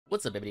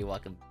What's up, everybody?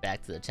 Welcome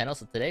back to the channel.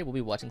 So today we'll be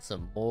watching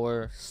some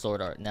more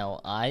Sword Art. Now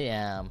I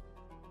am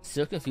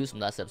still confused from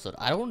last episode.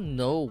 I don't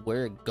know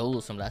where it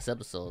goes from last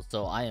episode,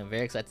 so I am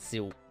very excited to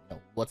see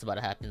what's about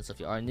to happen. So if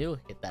you are new,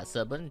 hit that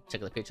sub button,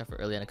 check out the Patreon for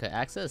early and uncut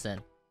access, and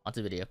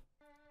onto the video.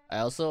 I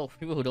also, for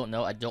people who don't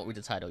know, I don't read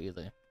the title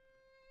either,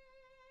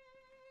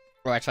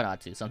 or I try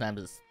not to.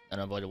 Sometimes it's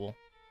unavoidable.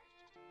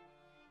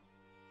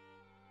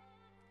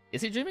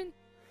 Is he dreaming?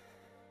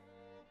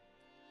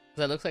 Because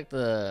that looks like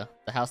the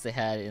house they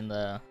had in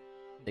the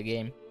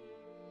game.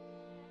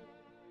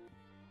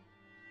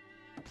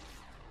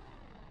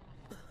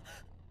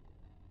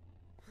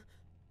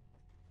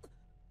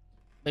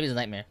 Maybe it's a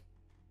nightmare.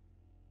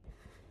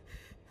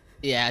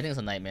 Yeah, I think it's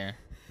a nightmare.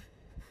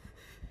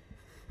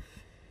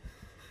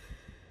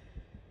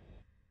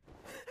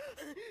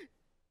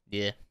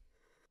 Yeah.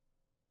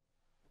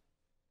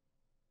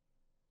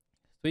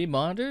 3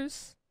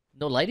 monitors?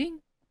 No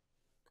lighting?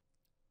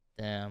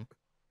 Damn.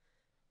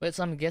 Wait,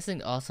 so I'm guessing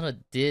ASUNA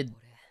did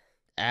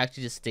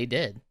actually just stay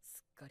dead.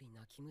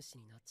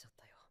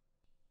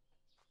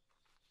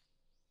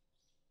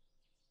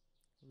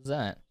 Who's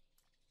that?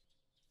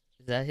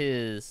 Is that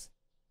his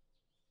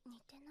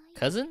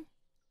cousin?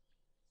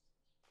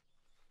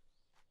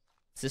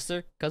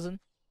 Sister? Cousin?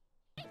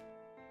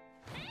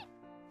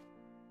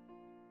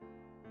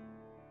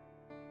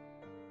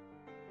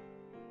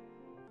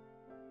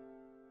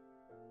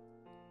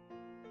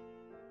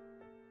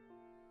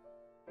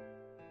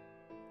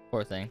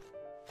 Poor thing.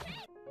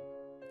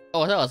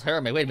 Oh, I thought it was her.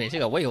 Wait a minute, she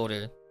got way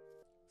older.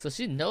 So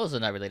she knows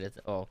they're not related.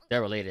 Oh,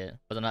 they're related,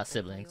 but they're not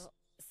siblings.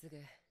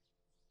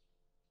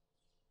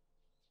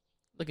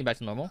 Looking back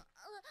to normal.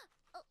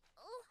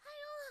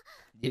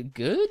 You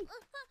good?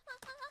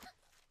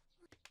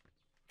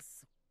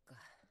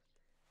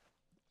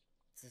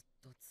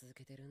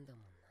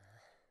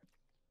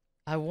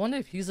 I wonder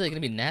if he's like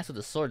gonna be nasty with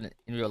the sword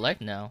in real life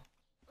now.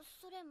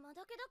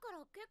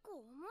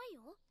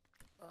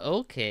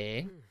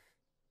 Okay.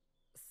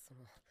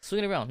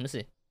 Swing it around, let me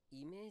see.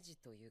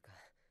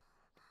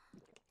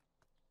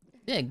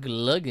 Yeah,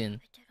 glugging.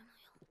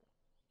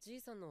 じ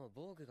いさんの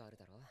防具がある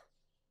だろ。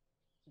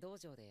道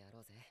場でや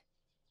ろうぜ。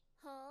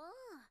ほう、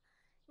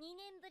2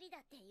年ぶりだ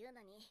っていう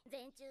のに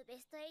全中ベ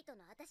スト8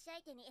の私相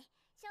手に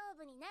勝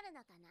負になる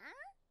のかな。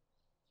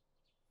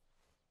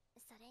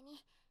それ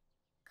に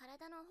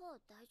体の方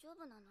大丈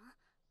夫なの？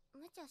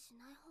無茶し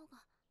ない方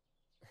が。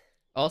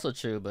Also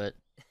true, but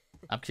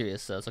I'm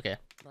curious, so it's okay.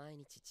 毎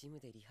日ジム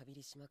でリハビ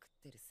リしまくっ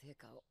てる成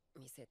果を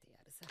見せてや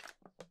るさ。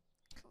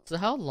 So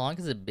how long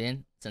has it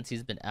been since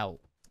he's been out?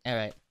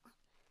 Alright.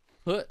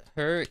 Put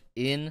her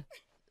in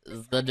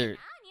the dirt.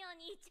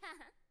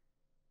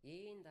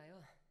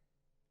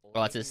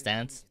 Oh, it's his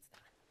stance.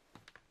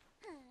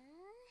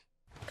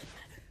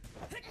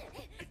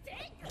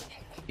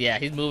 Yeah,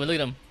 he's moving. Look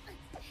at him.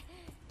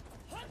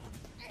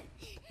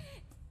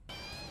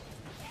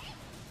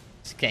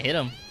 Just can't hit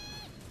him.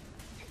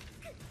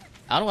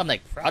 I don't know, I'm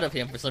like proud of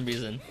him for some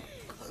reason.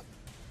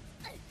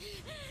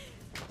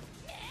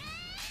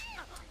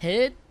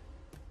 Head?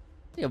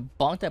 You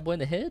bonked that boy in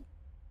the head?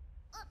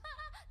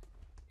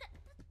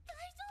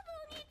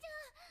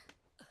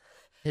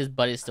 His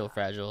body's still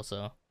fragile,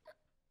 so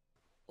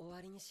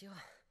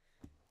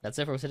that's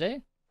it for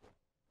today.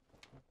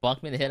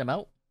 Bonk me in the head, I'm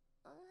out.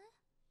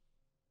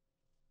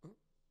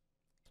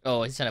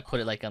 Oh, he's trying to put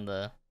it like on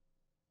the...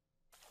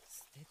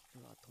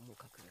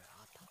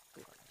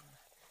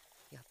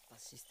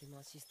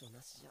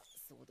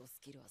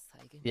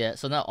 Yeah,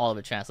 so not all of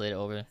it translated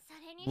over,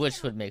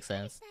 which would make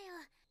sense.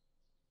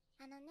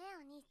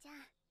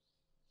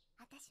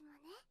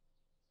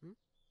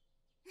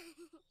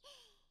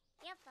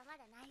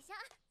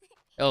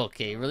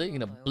 Okay, really? You're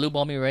gonna blue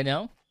ball me right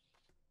now?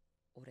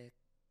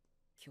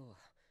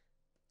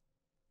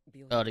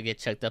 Oh, to get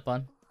checked up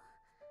on?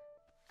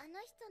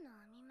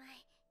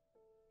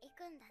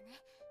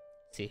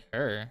 See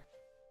her?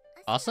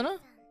 Asuna?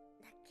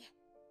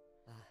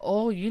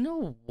 Oh, you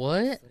know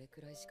what?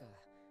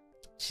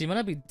 She might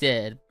not be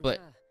dead, but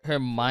her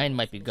mind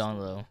might be gone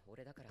though.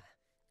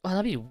 Oh,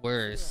 that'd be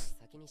worse.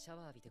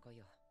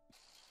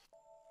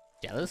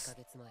 Jealous?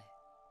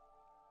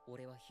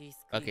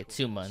 Okay,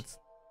 2 months.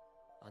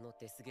 Are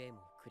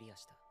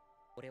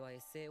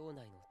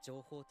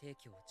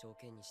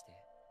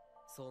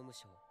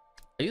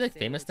you like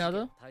famous now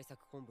though?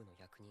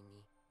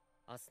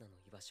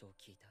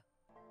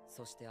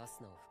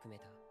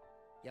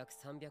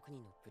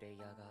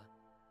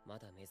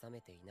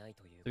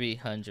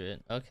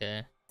 300,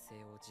 okay.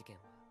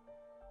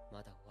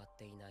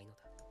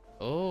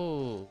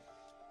 Oh.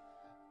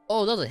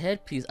 Oh, that was a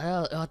headpiece.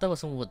 I thought that was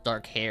someone with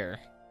dark hair.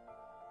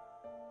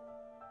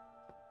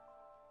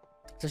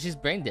 So she's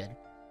brain dead.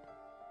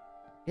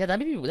 Yeah, that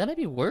might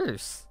be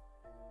worse.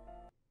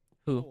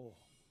 Who?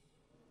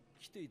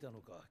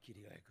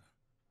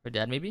 Her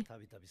dad, maybe?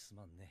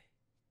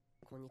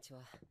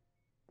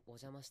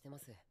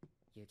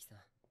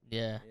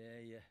 Yeah.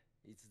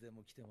 いつで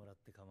も来てもらっ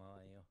て構わ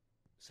んよ。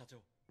社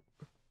長。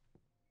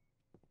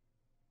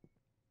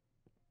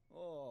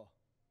ああ、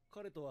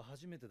彼とは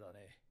初めてだ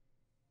ね。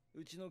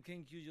うちの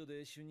研究所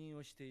で主任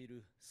をしてい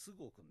る菅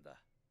生君だ。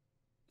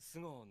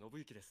菅生信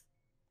之です。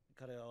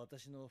彼は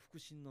私の腹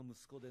心の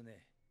息子で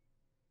ね、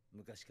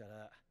昔か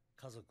ら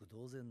家族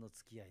同然の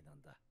付き合いな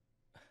んだ。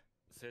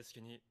正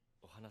式に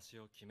お話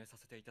を決めさ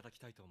せていただき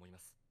たいと思いま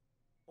す。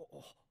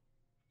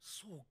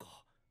そう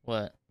か。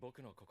What?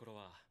 僕の心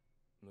は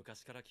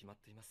昔から決まっ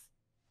ています。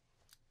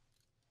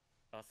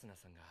アスナ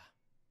さんが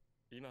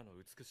今の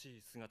美し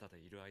い姿で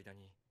いる間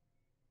に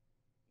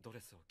ドレ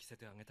スを着せ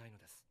てあげたいの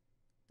です。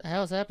The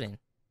hell is happening?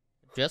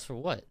 Dress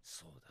for what?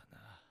 そうだ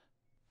な。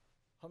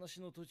話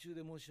の途中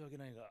で申し訳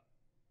ないが、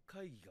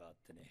会議があっ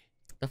てね。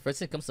The first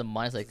thing that comes to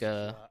mind is like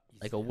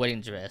a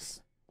wedding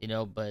dress, you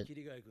know, but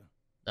桐貝君、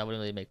 that wouldn't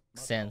really make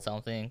sense, I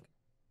don't think.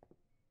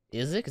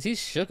 Is it? Cause he's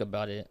shook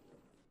about it.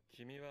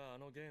 君はあ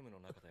のゲームの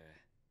中で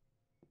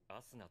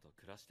アスナと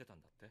暮らしてた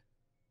んだって？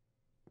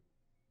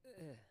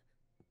ええ。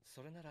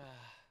それなら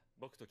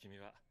僕と君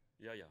は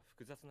やや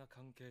複雑な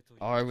関係という。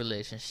 Our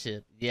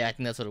relationship. Yeah, I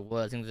think that's what it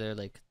was. I think they're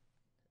like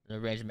an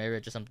arranged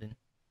marriage or something.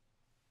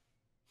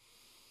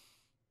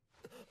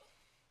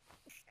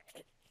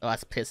 Oh,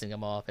 that's pissing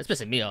him off. It's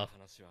pissing me off.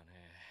 話はね、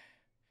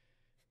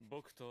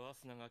僕とア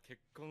スナが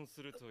結婚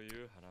すると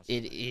いう話。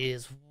 It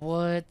is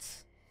what?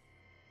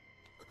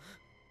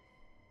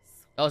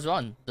 I was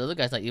wrong. The other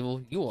guy's not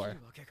evil. You are.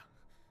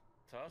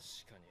 確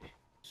かに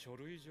書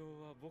類上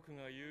は僕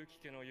が結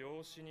城家の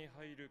養子に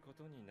入るこ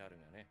とになる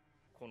がね。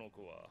この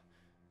子は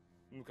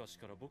昔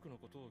から僕の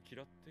ことを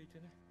嫌っていて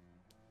ね。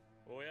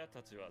親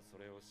たちはそ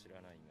れを知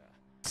らないが。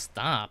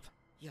 Stop.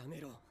 や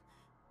めろ。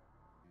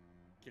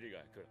桐ヶ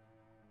谷君、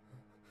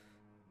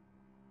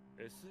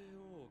SAO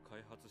を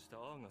開発した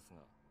アーガス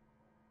が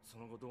そ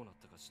の後どうなっ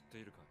たか知って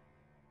いるかい？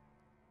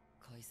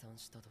解散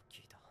したと聞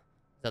いた。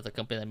 Is that the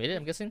company that made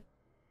it, I'm guessing?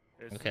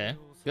 Okay,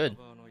 SAO サ good. ー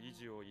バーの維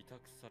持を委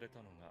託され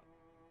たのが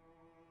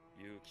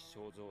結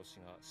城正蔵氏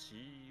が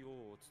CEO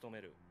を務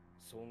める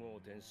総合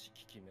電子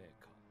機器メ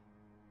ーカ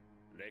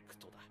ーレク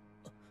トだ。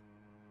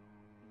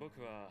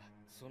僕は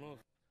その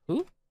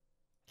Who?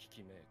 機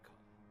器メーカ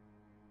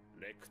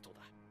ーレクト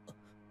だ。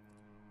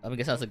 I'm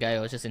guessing that's the guy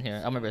who was just in here.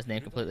 I don't remember his name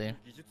completely.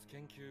 技術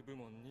研究部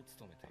門に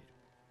勤めている。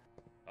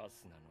ア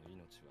スナの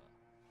命は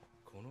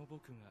この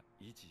僕が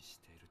維持し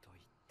ていると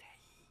言って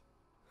いい。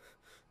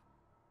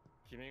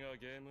君が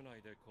ゲーム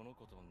内でこの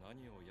子と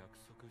何を約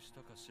束し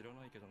たか知ら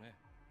ないけどね。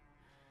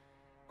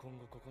今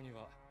後ここに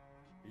は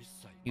一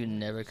切 You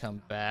never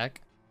come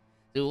back?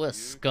 Dude, what a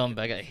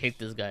scumbag. I hate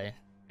this guy.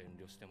 遠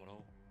慮してもらお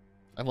う。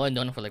 I've only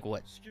known him for like,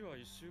 what, 式は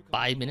1週間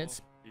 5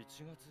 minutes? 1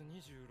月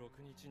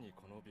26日に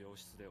この病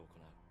室で行う。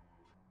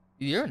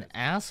 You're an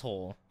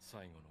asshole.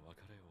 最後の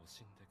別れを惜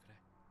しんでくれ。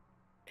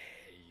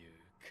英雄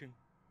くん。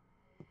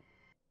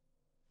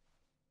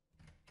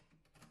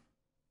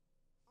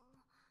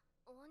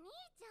お兄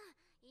ちゃん、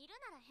いる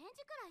なら返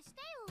事くらいして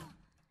よ。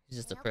 He's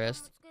just エアコンも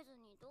depressed. つけず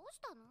にどうし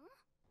たの？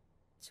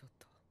ちょっ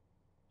と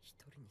一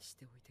人にし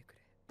ておいてく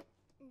れ。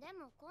で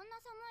もこん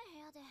な寒い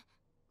部屋で冷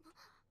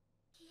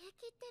え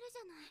切ってるじ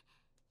ゃない。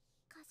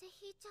風邪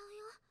ひいちゃう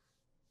よ。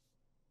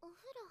お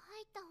風呂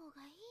入った方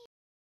がいい。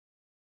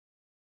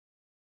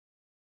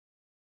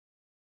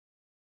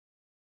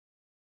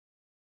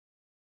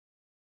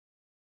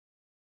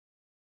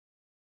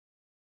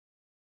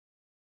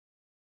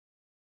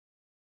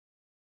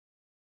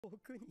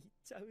奥に行っ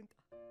ちゃうんだ。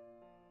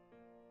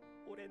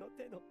俺の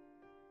手の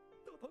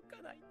届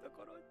かないと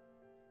ころに。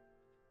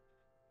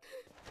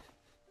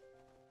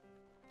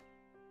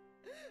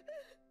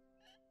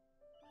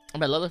I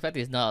mean, I love the fact that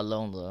he's not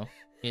alone though,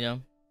 you know?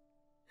 ね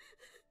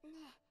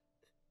え、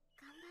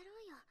頑張ろ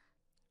うよ。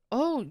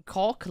 Oh,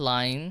 call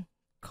Klein.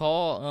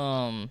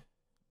 Call,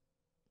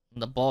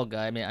 the ball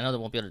guy. I mean, I know they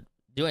won't be able to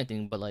do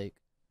anything, but like,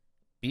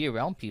 be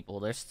around people.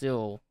 They're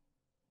still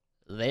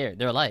there.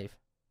 They're alive.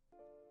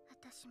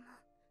 私も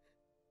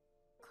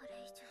これ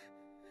以上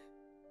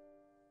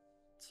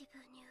自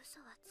分に嘘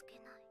はつけ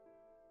ない。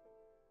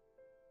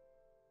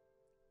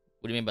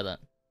 What do you mean by that?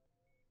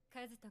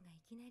 カズトがい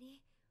きな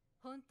り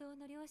本当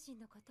の両親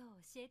のことを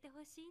教えて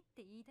ほしいっ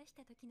て言い出し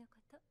た時の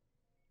こと。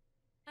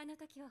あの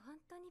時は本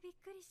当にびっ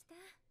くりした。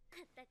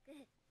まったく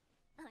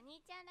お兄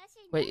ちゃんらし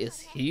いね。 Wait,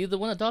 is he the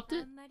one あ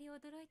adopted? んまり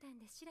驚いたん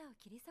で白を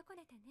切り損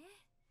ねて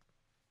ね。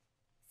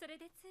それ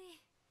でつい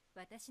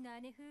私の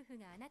姉夫婦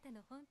があなた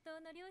の本当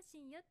の両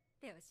親よっ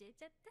て教え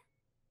ちゃった。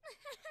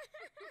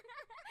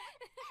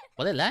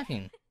 Why are they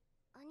laughing?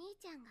 お兄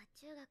ちゃんが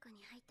中学に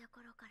入った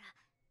頃から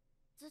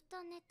ずっと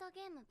ネット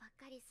ゲームばっ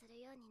かりする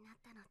ようになっ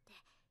たのって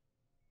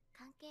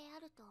関係あ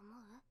ると思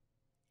う？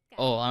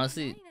 Oh,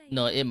 honestly,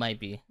 no, it might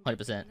be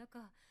 100%. この子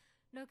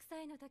6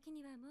歳の時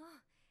にはもう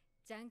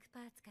ジャンクパ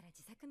ーツから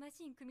自作マ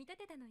シン組み立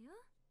てたのよ。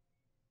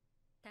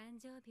誕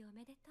生日お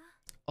めでとう。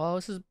 Oh,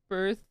 it's his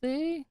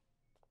birthday?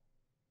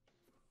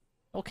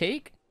 Oh,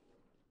 cake?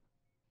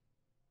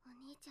 お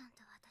兄ちゃん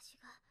と私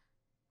が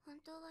本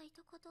当はい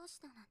とこ同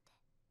士だなんて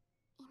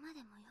今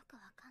でもよく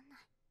わかんない。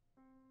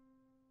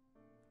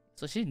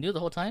 So she knew the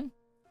whole time?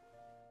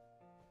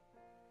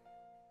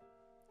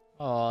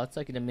 Oh, it's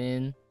taking him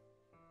in.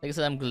 Like I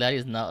said, I'm glad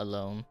he's not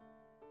alone.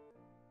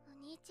 お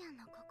兄ちゃん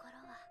の心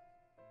は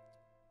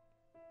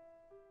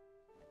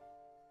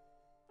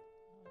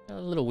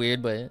A little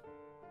weird, but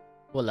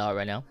we'll allow it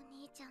right now. お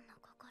兄ちゃんの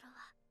心は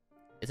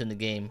It's in the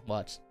game.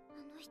 Watch. あ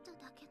の人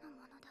だけの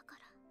ものだか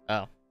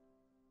ら Oh.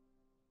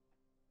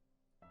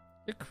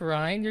 You're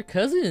crying? Your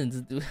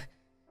cousins, dude.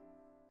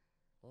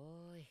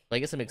 おい But I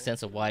guess it makes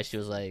sense of why she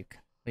was like,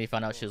 when he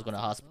found out she was going to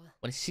hospital.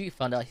 When she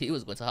found out he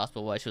was going to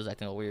hospital, why she was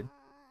acting all weird.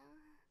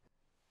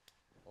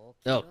 起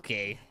きろ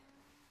Okay.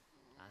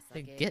 朝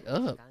Hey, ゲー get ム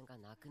の up. 時間が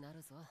なくな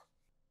るぞ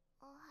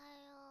おは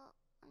よ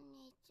うお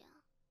兄ちゃん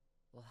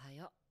おは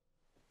よ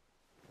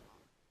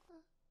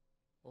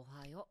うお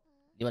はよ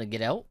You want to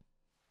get out?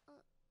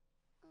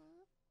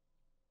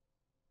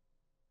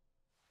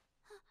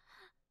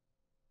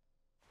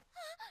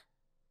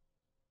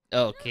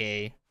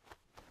 Okay.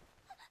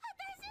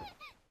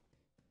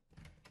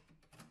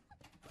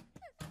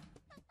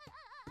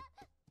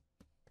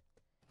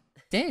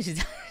 Dang,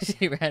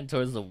 she ran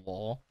towards the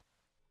wall.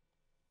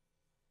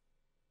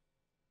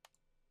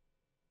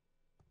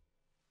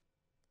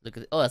 Look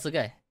at oh, that's the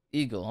guy.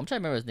 Eagle. I'm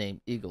trying to remember his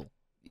name. Eagle.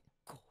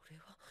 これ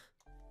は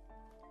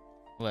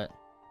What?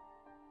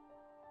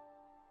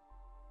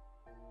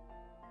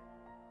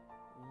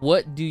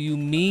 What do you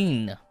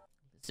mean? It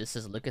just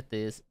says look at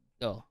this.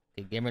 Oh,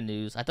 okay, gamer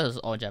news. I thought it was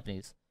all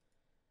Japanese.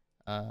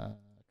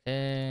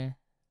 Okay.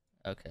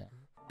 Okay.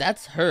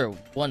 That's her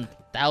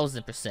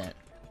 1000%.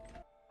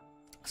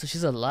 So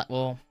she's a lot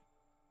well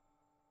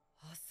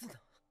アス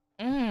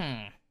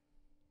ナ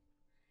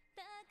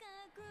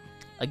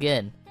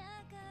again,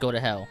 go to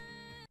hell.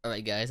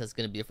 Alright guys, that's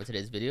gonna be it for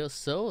today's video.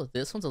 So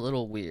this one's a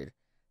little weird.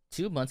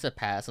 2 months have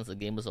passed since the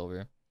game was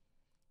over.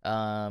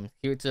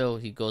 Kirito,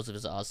 he goes to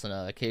visit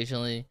Asuna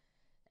occasionally,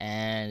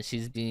 and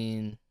she's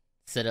being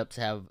set up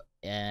to have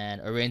an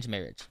arranged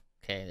marriage.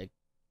 Okay, it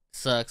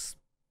sucks.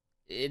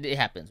 It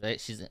happens, right?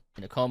 She's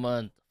in a coma,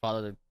 and the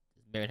father is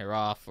marrying her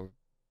off for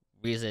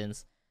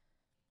reasons.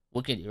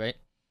 What can you do, right?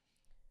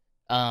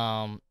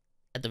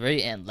 At the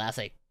very end, last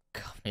like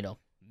minute,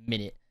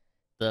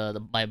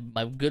 my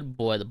good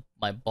boy,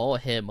 my bald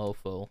head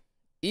mofo,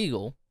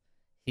 Eagle,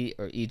 he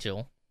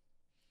messaged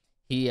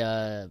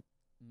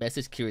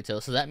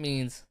Kirito, so that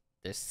means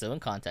they're still in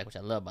contact, which I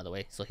love, by the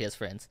way. So he has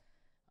friends.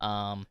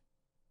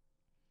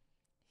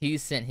 He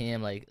sent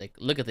him like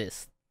look at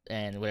this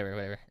and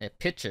whatever a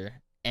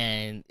picture,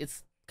 and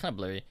it's kind of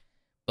blurry,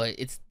 but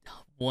it's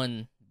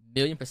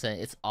 1,000,000%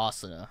 it's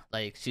Asuna.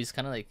 Like she's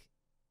kind of like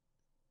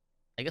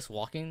I guess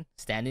walking,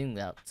 standing.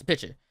 Now it's a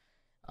picture.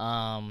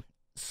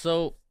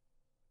 So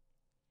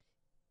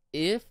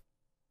if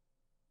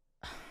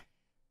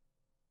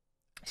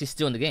she's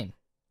still in the game,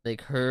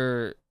 like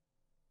her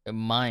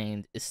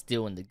mind is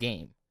still in the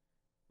game,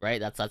 right?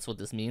 That's what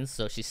this means.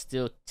 So she's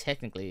still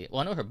technically,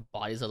 well, I know her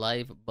body's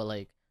alive, but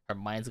like her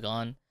mind's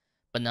gone.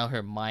 But now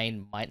her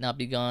mind might not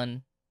be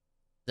gone.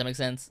 Does that make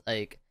sense?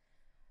 Like,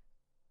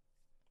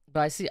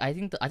 but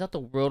I thought the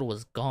world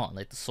was gone.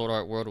 Like the Sword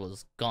Art world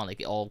was gone. Like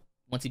it all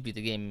once you beat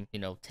the game,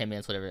 10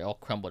 minutes, whatever, it all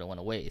crumbled and went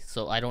away.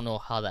 So I don't know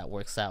how that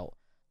works out.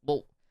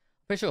 Well,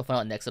 pretty sure we'll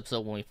find out next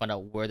episode when we find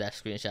out where that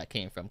screenshot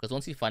came from. Because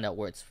once you find out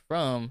where it's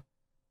from,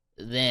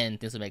 then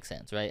things will make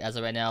sense, right? As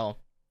of right now,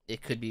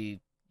 it could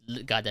be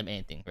goddamn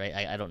anything, right?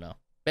 I don't know.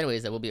 But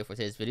anyways, that will be it for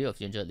today's video. If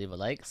you enjoyed, leave a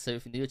like. So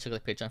if you're new, check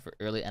out the Patreon for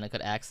early and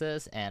uncut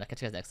access. And I'll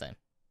catch you guys next time.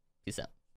 Peace out.